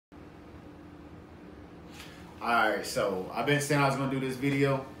Alright, so I've been saying I was gonna do this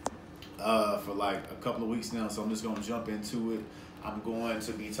video for like a couple of weeks now, so I'm just gonna jump into it. I'm going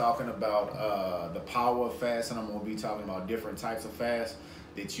to be talking about the power of fast, and I'm gonna be talking about different types of fast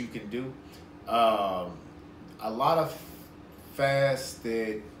that you can do. A lot of fasts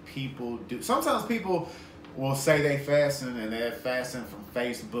that people do. Sometimes people will say they fasting and they're fasting from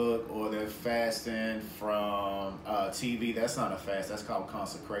Facebook or they're fasting from TV. That's not a fast. That's called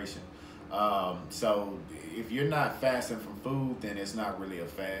consecration. So if you're not fasting from food, then it's not really a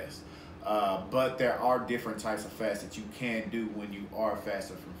fast. But there are different types of fasts that you can do when you are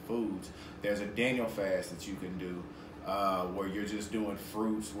fasting from foods. There's a Daniel fast that you can do where you're just doing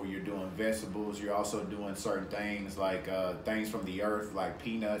fruits, where you're doing vegetables. You're also doing certain things like things from the earth, like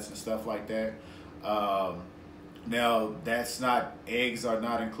peanuts and stuff like that. Now, that's not, eggs are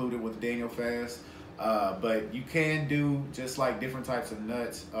not included with Daniel fast. But you can do just like different types of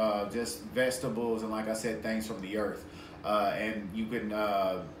nuts, just vegetables, and like I said, things from the earth. And you can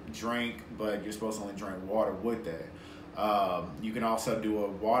drink, but you're supposed to only drink water with that. You can also do a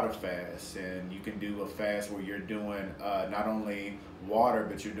water fast, and you can do a fast where you're doing not only water,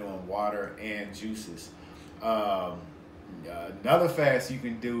 but you're doing water and juices. Another fast you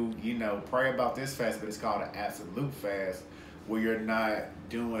can do, pray about this fast, but it's called an absolute fast, where you're not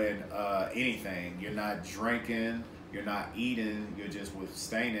doing anything. You're not drinking, you're not eating, you're just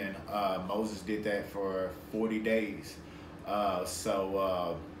abstaining. Moses did that for 40 days.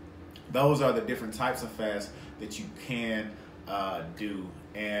 So those are the different types of fasts that you can do.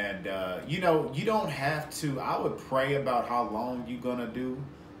 And, you don't have to, I would pray about how long you're going to do.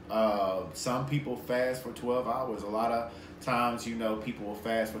 Some people fast for 12 hours. A lot of times, people will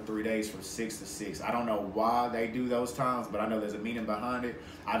fast for 3 days from 6 to 6. I don't know why they do those times, but I know there's a meaning behind it.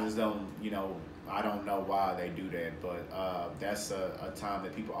 I just don't, I don't know why they do that, but that's a time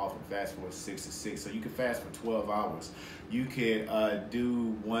that people often fast for, 6 to 6. So you can fast for 12 hours. You could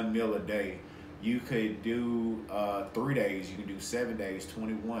do one meal a day. You could do 3 days. You can do 7 days,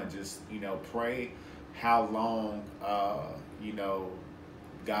 21. Just, pray how long,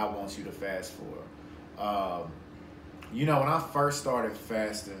 God wants you to fast for. When I first started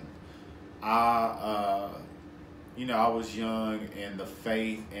fasting, I was young in the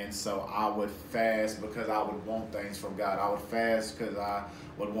faith, and so I would fast because I would want things from God. I would fast because I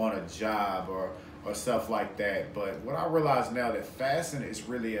would want a job or stuff like that. But what I realize now, that fasting is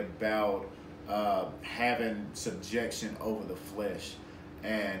really about having subjection over the flesh.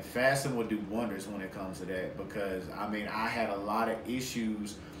 And fasting will do wonders when it comes to that, because I had a lot of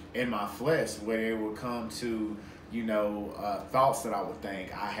issues in my flesh where it would come to, thoughts that I would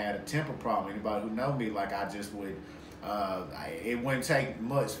think. I had a temper problem. Anybody who know me, like, I just would, it wouldn't take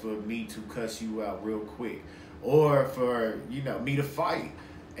much for me to cuss you out real quick, or for, me to fight.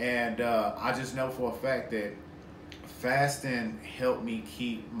 And I just know for a fact that fasting helped me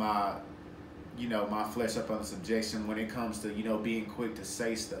keep my my flesh up under subjection when it comes to, being quick to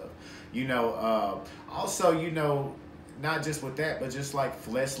say stuff. Also, not just with that, but just like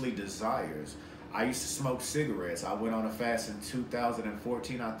fleshly desires. I used to smoke cigarettes. I went on a fast in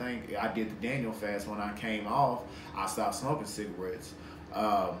 2014, I think. I did the Daniel fast. When I came off, I stopped smoking cigarettes.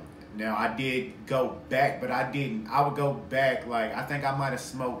 Now, I did go back, but I didn't. I would go back, like, I think I might have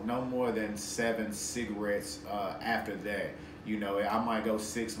smoked no more than 7 cigarettes after that. I might go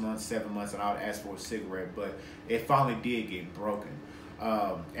 6 months, 7 months, and I would ask for a cigarette, but it finally did get broken.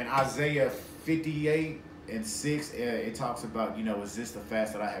 In Isaiah 58:6, it talks about, is this the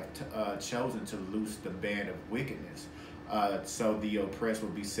fast that I have chosen to loose the band of wickedness, so the oppressed will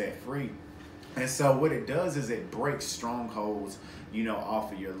be set free. And so what it does is it breaks strongholds,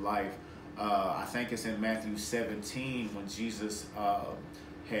 off of your life. I think it's in Matthew 17 when Jesus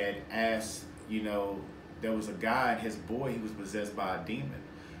had asked, there was a guy and his boy, he was possessed by a demon.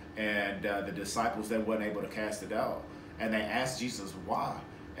 And the disciples, they weren't able to cast it out. And they asked Jesus why.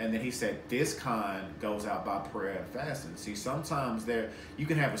 And then he said, this kind goes out by prayer and fasting. See, sometimes you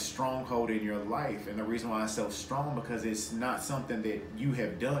can have a stronghold in your life. And the reason why it's so strong, because it's not something that you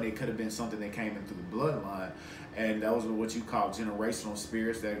have done. It could have been something that came in through the bloodline. And those are what you call generational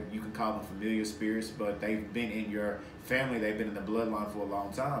spirits. That you can call them familiar spirits, but they've been in your family. They've been in the bloodline for a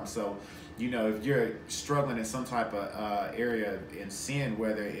long time. So, if you're struggling in some type of area in sin,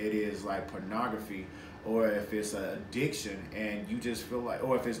 whether it is like pornography, or if it's an addiction, and you just feel like,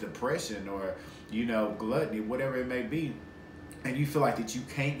 or if it's depression, or, gluttony, whatever it may be, and you feel like that you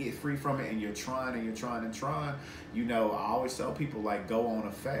can't get free from it, and you're trying and you're trying and trying, I always tell people, like, go on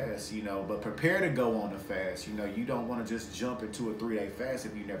a fast, but prepare to go on a fast. You don't want to just jump into a 3-day fast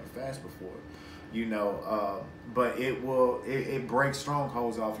if you never fast before, but it breaks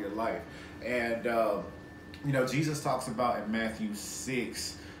strongholds off your life. And You know, Jesus talks about in Matthew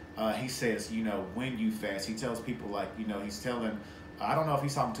 6, he says, you know, when you fast, he tells people like, you know, he's telling, I don't know if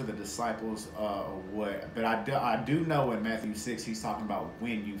he's talking to the disciples or what, but I do know in Matthew 6, he's talking about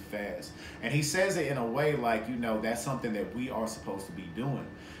when you fast. And he says it in a way like, you know, that's something that we are supposed to be doing,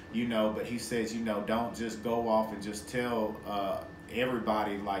 you know, but he says, you know, don't just go off and just tell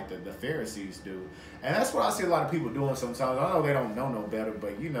everybody like the Pharisees do. And that's what I see a lot of people doing sometimes. I know they don't know no better,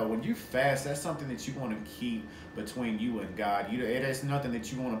 but you know, when you fast, that's something that you want to keep between you and God. It is nothing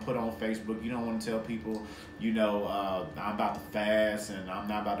that you want to put on Facebook. You don't want to tell people, you know, I'm about to fast and I'm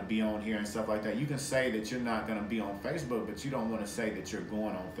not about to be on here and stuff like that. You can say that you're not going to be on Facebook, but you don't want to say that you're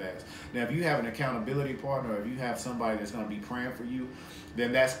going on fast. Now, if you have an accountability partner, or if you have somebody that's going to be praying for you,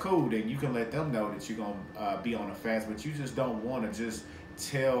 then that's cool. Then you can let them know that you're going to be on a fast, but you just don't want to just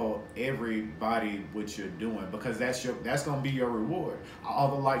tell everybody what you're doing, because that's going to be your reward. All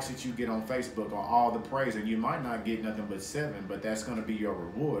the likes that you get on Facebook, or all the praise, and you might not get nothing but 7, but that's going to be your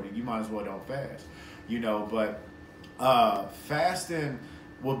reward, and you might as well don't fast, you know. But fasting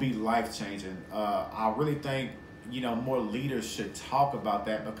will be life-changing. I really think, you know, more leaders should talk about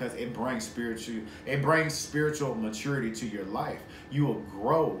that, because it brings spiritual maturity to your life. You will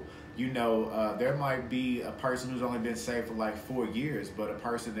grow. You know, there might be a person who's only been saved for like 4 years, but a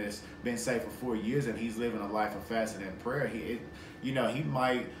person that's been saved for 4 years and he's living a life of fasting and prayer, he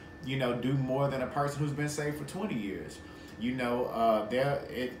might, you know, do more than a person who's been saved for 20 years. You know,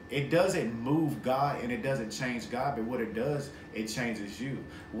 it doesn't move God and it doesn't change God, but what it does, it changes you.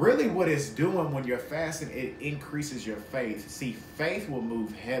 Really what it's doing when you're fasting, it increases your faith. See, faith will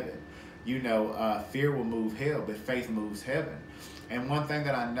move heaven. You know, fear will move hell, but faith moves heaven. And one thing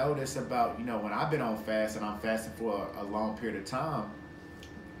that I noticed about, you know, when I've been on fast and I'm fasting for a long period of time,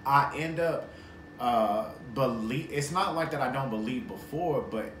 I end up it's not like that I don't believe before,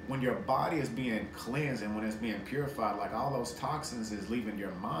 but when your body is being cleansed and when it's being purified, like all those toxins is leaving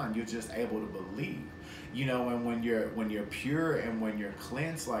your mind, you're just able to believe. You know, and when you're pure and when you're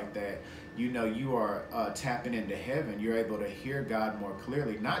cleansed like that, you know, you are tapping into heaven. You're able to hear God more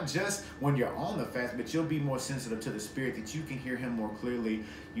clearly. Not just when you're on the fast, but you'll be more sensitive to the Spirit, that you can hear Him more clearly,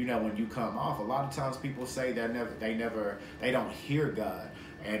 you know, when you come off. A lot of times people say they don't hear God.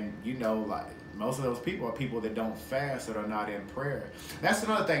 And, you know, like most of those people are people that don't fast, that are not in prayer. That's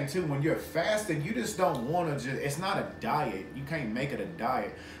another thing too. When you're fasting, you just don't want to it's not a diet. You can't make it a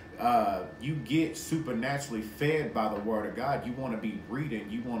diet. You get supernaturally fed by the Word of God. You want to be reading.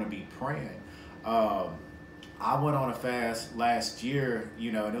 You want to be praying. I went on a fast last year,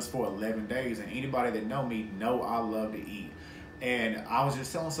 you know, and it was for 11 days. And anybody that know me know I love to eat. And I was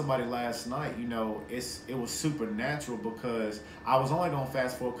just telling somebody last night, you know, it was supernatural, because I was only going to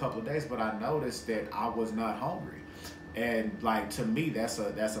fast for a couple of days, but I noticed that I was not hungry. And like, to me, that's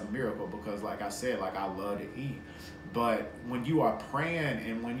a miracle, because like I said, like I love to eat. But when you are praying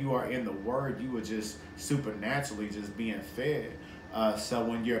and when you are in the Word, you are just supernaturally just being fed. So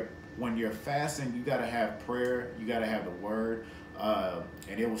when you're fasting, you got to have prayer, you got to have the Word,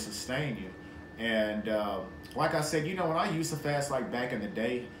 and it will sustain you. And like I said, you know, when I used to fast, like back in the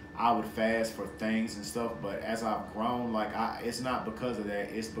day, I would fast for things and stuff. But as I've grown, like it's not because of that.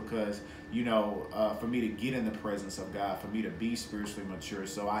 It's because, you know, for me to get in the presence of God, for me to be spiritually mature,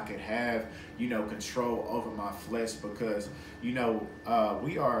 so I could have, you know, control over my flesh. Because, you know,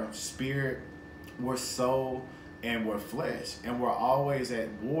 we are spirit, we're soul, and we're flesh, and we're always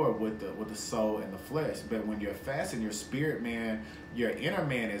at war with the soul and the flesh. But when you're fasting, your spirit man, your inner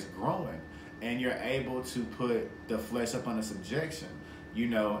man is growing, and you're able to put the flesh up under subjection, you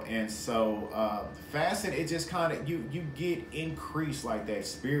know. And so fasting, it just kind of, you get increased like that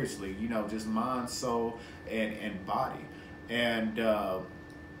spiritually, you know, just mind, soul, and body. And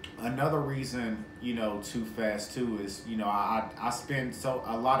another reason, you know, to fast too is, you know, I spend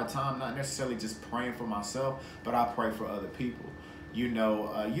a lot of time not necessarily just praying for myself, but I pray for other people. You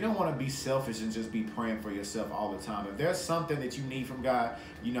know, you don't want to be selfish and just be praying for yourself all the time. If there's something that you need from God,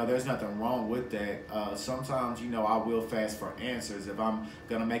 you know, there's nothing wrong with that. Sometimes, you know, I will fast for answers. If I'm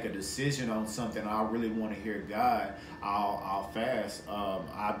going to make a decision on something, I really want to hear God, I'll fast.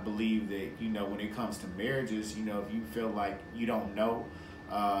 I believe that, you know, when it comes to marriages, you know, if you feel like you don't know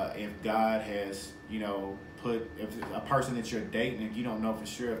if God has, you know, if a person that you're dating, and you don't know for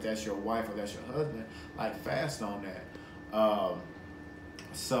sure if that's your wife or that's your husband, like fast on that.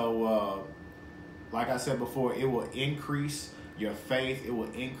 So like I said before, it will increase your faith. It will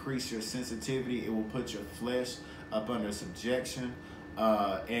increase your sensitivity. It will put your flesh up under subjection.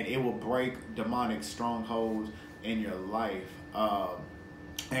 And it will break demonic strongholds in your life.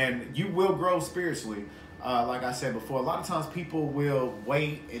 And you will grow spiritually. like I said before, a lot of times people will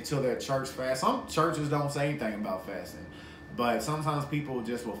wait until their church fast. Some churches don't say anything about fasting, but sometimes people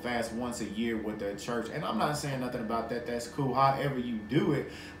just will fast once a year with their church. And I'm not saying nothing about that. That's cool, however you do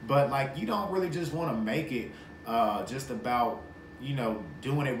it. But like, you don't really just want to make it just about, you know,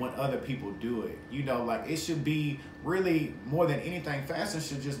 doing it when other people do it. You know, like, it should be really more than anything, fasting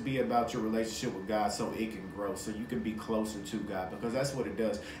should just be about your relationship with God, so it can grow, so you can be closer to God, because that's what it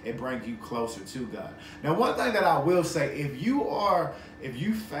does. It brings you closer to God. Now, one thing that I will say, if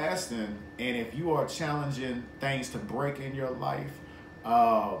you fasting and if you are challenging things to break in your life,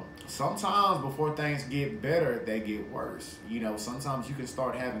 sometimes before things get better, they get worse. You know, sometimes you can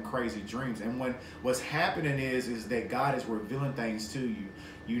start having crazy dreams. And when what's happening is that God is revealing things to you.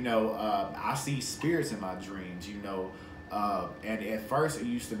 You know, I see spirits in my dreams, you know, and at first it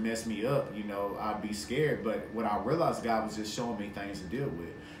used to mess me up. You know, I'd be scared. But when I realized God was just showing me things to deal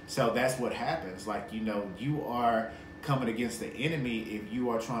with. So that's what happens. Like, you know, you are coming against the enemy if you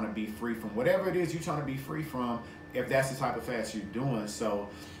are trying to be free from whatever it is you're trying to be free from, if that's the type of fast you're doing. So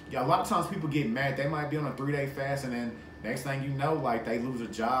yeah, a lot of times people get mad. They might be on a 3-day fast, and then next thing you know, like, they lose a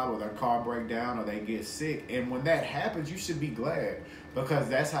job or their car break down or they get sick. And when that happens, you should be glad, because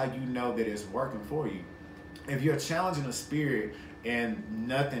that's how you know that it's working for you. If you're challenging a spirit and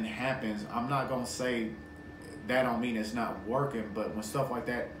nothing happens, I'm not going to say that don't mean it's not working, but when stuff like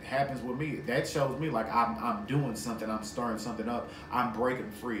that happens with me, that shows me like I'm doing something, I'm stirring something up, I'm breaking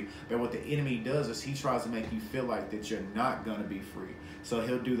free. But what the enemy does is he tries to make you feel like that you're not gonna be free. So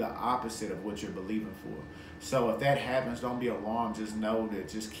he'll do the opposite of what you're believing for. So if that happens, don't be alarmed. Just know that,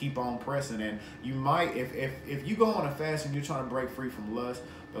 just keep on pressing. And you might, if you go on a fast and you're trying to break free from lust,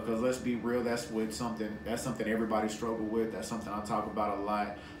 because let's be real, that's something everybody struggle with. That's something I talk about a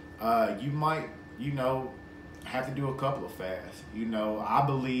lot. You might, you know, have to do a couple of fasts. You know, I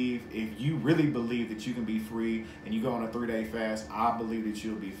believe if you really believe that you can be free and you go on a 3-day fast, I believe that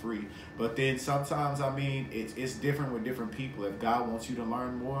you'll be free. But then sometimes, I mean, it's different with different people. If God wants you to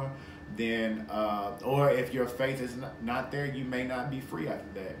learn more, then, or if your faith is not there, you may not be free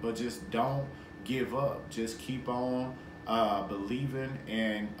after that. But just don't give up. Just keep on believing,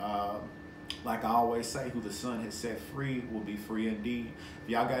 and like I always say, who the Son has set free will be free indeed. If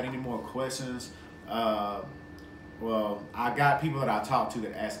y'all got any more questions, well, I got people that I talk to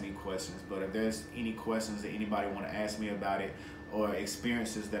that ask me questions, but if there's any questions that anybody want to ask me about it, or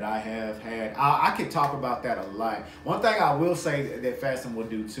experiences that I have had, I could talk about that a lot. One thing I will say that fasting will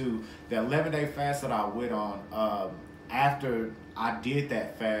do too, the 11-day fast that I went on, after I did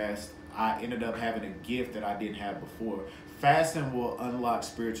that fast, I ended up having a gift that I didn't have before. Fasting will unlock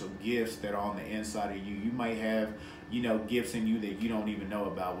spiritual gifts that are on the inside of you. You might have, you know, gifts in you that you don't even know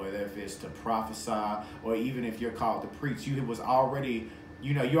about, whether if it's to prophesy or even if you're called to preach. You was already,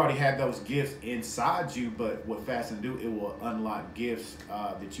 you know, you already had those gifts inside you, but what fasting do, it will unlock gifts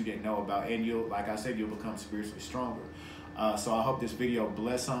that you didn't know about. And you'll, like I said, you'll become spiritually stronger. So I hope this video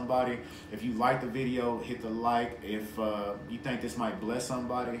bless somebody. If you like the video, hit the like. If you think this might bless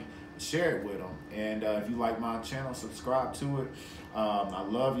somebody, share it with them. And if you like my channel, subscribe to it. I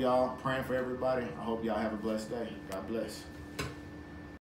love y'all. Praying for everybody. I hope y'all have a blessed day. God bless.